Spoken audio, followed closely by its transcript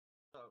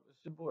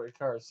It's your boy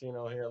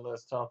Carcino here.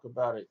 Let's talk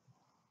about it.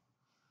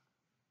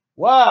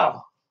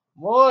 Wow,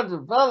 more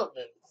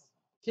developments.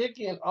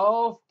 Kicking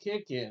off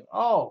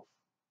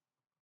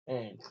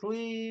in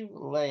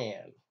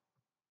Cleveland.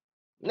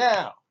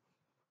 Now,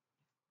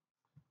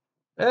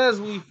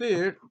 as we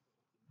feared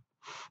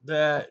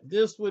that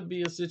this would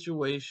be a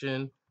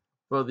situation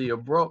for the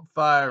abrupt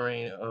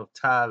firing of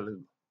Ty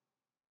Lue.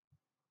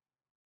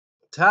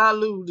 Ty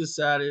Lue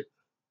decided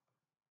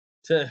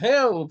to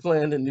hell with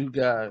playing the new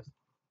guys.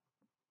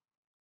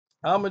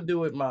 I'm going to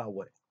do it my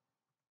way.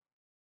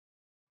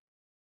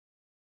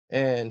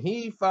 And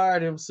he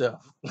fired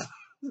himself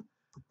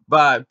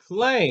by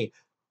playing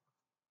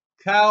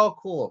Kyle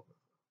Korver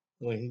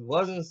when he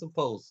wasn't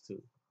supposed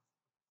to.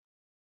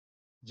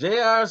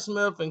 J.R.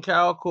 Smith and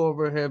Kyle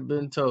Korver have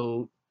been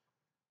told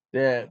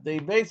that they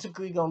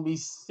basically gonna be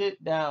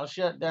shut down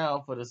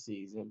for the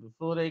season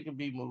before they can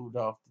be moved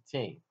off the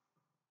team.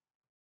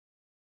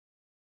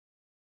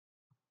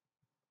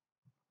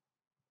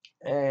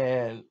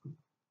 And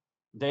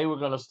they were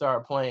gonna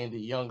start playing the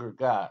younger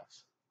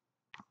guys.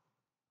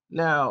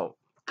 Now,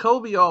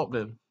 Kobe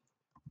Altman,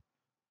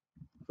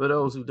 for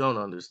those who don't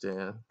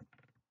understand,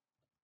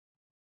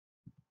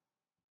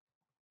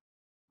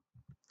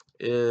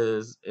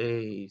 is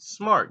a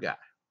smart guy.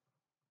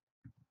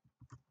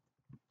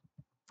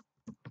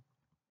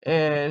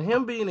 And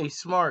him being a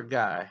smart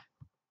guy,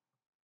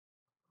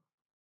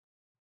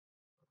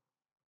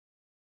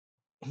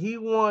 he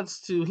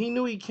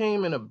knew he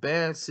came in a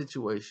bad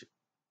situation.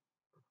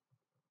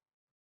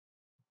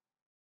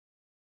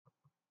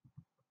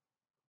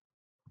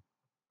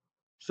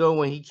 So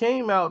when he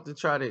came out to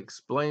try to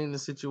explain the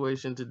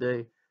situation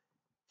today,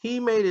 he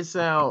made it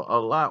sound a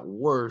lot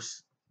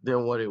worse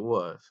than what it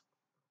was,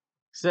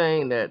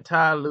 saying that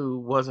Ty Lue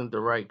wasn't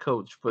the right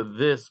coach for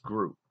this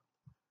group.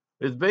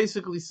 It's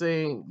basically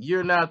saying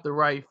you're not the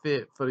right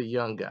fit for the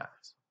young guys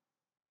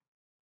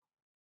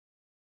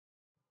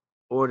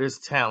or this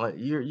talent.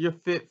 You're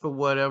fit for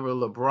whatever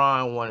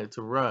LeBron wanted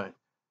to run.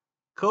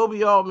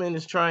 Kobe Altman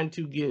is trying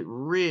to get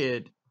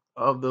rid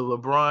of the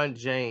LeBron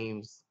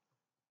James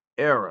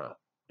era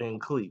in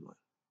Cleveland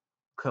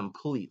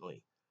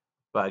completely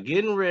by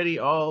getting ready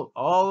all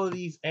of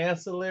these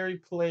ancillary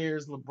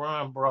players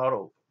LeBron brought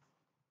over.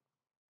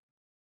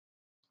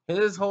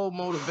 His whole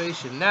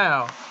motivation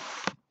now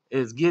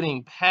is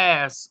getting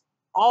past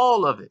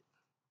all of it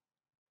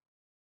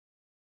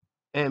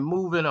and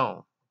moving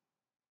on.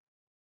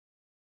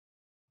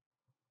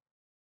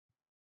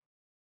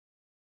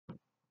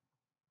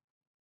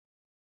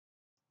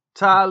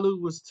 Ty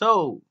Lue was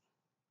told,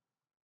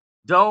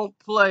 don't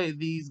play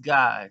these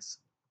guys.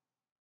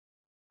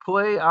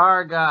 Play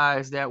our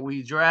guys that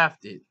we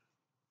drafted.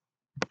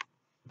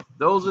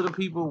 Those are the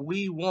people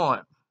we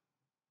want.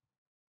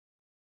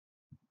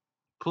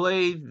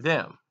 Play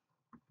them.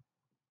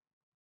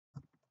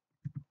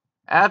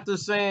 After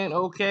saying,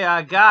 okay,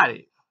 I got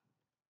it.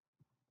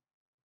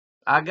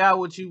 I got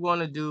what you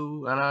want to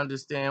do, and I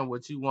understand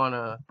what you want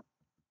to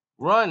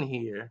run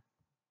here.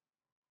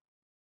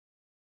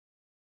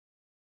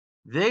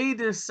 They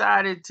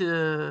decided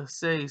to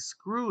say,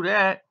 screw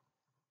that,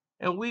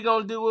 and we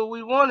going to do what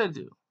we want to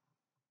do.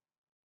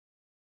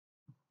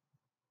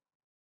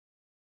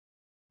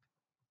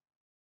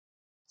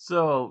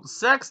 So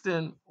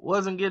Sexton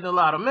wasn't getting a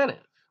lot of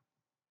minutes.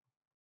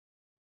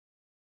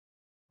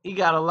 He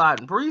got a lot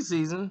in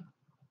preseason,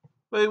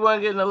 but he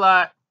wasn't getting a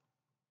lot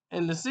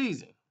in the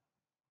season.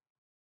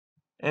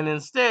 And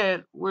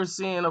instead, we're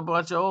seeing a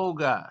bunch of old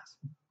guys.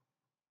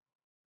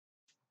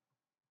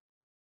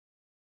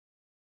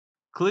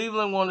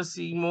 Cleveland want to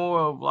see more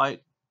of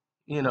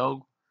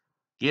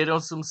get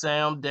on some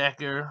Sam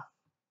Decker.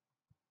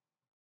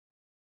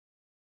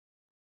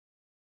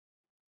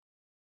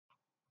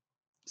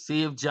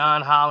 See if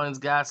John Hollins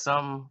got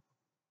something.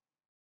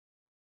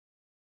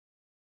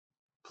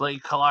 Play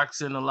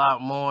Clarkson a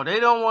lot more.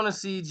 They don't want to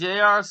see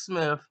J.R.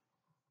 Smith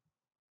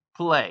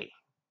play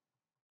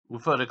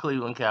for the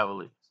Cleveland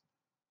Cavaliers.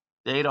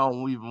 They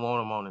don't even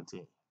want him on the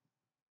team.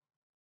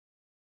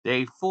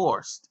 They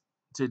forced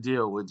to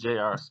deal with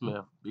J.R.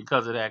 Smith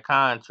because of that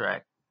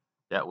contract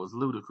that was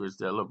ludicrous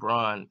that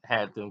LeBron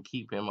had them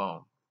keep him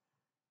on.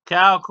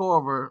 Kyle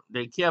Korver,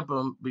 they kept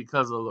him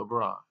because of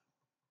LeBron.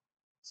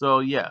 So,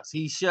 yes,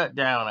 he shut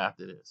down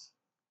after this.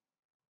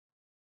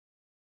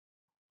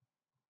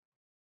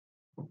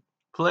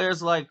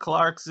 Players like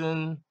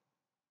Clarkson,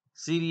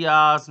 C.D.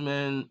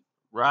 Osman,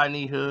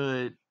 Rodney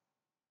Hood,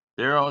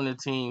 they're on the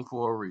team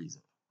for a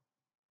reason.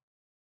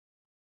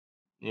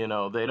 They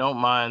don't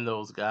mind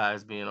those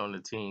guys being on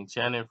the team.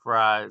 Channing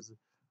Frye's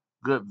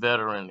good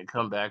veteran to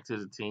come back to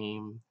the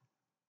team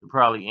to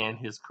probably end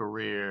his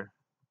career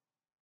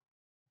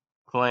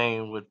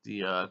playing with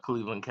the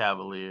Cleveland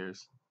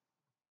Cavaliers.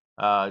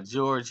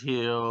 George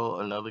Hill,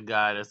 another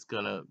guy that's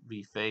going to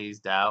be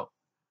phased out,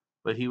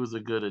 but he was a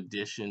good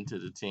addition to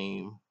the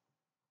team.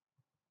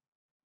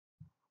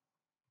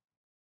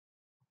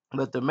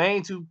 But the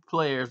main two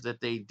players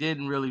that they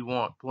didn't really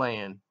want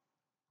playing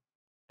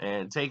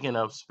and taking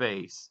up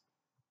space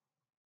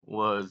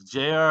was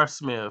J.R.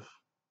 Smith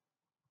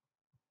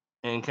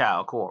and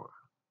Kyle Korver.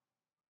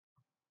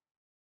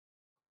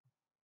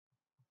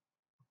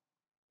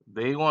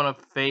 They want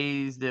to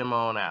phase them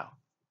on out.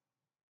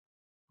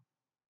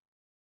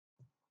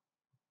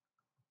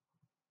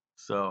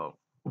 So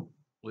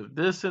with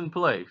this in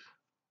place,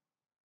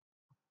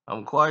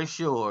 I'm quite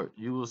sure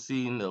you will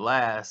see the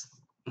last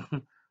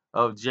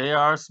of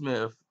J.R.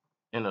 Smith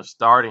in a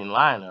starting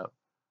lineup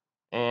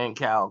and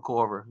Kyle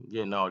Korver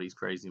getting all these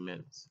crazy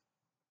minutes.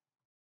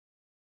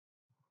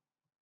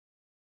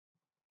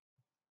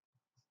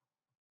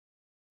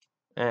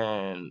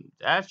 And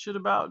that should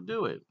about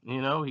do it.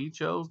 You know, he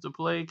chose to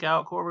play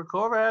Kyle Korver.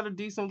 Korver had a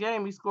decent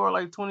game. He scored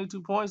like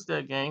 22 points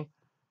that game.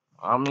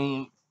 I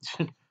mean,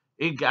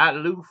 it got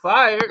Lue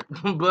fired,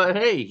 but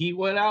hey, he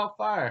went out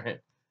firing.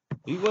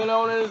 He went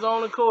on in his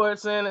own accord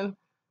saying,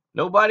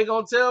 nobody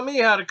gonna tell me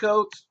how to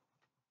coach.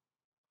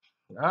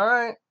 All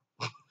right.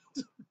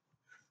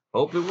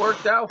 Hope it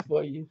worked out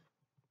for you.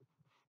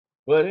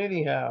 But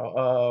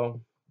anyhow,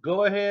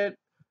 go ahead,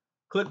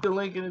 click the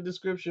link in the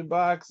description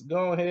box.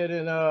 Go ahead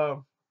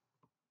and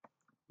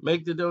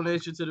make the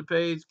donation to the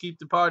page. Keep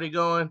the party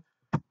going.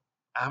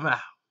 I'm out.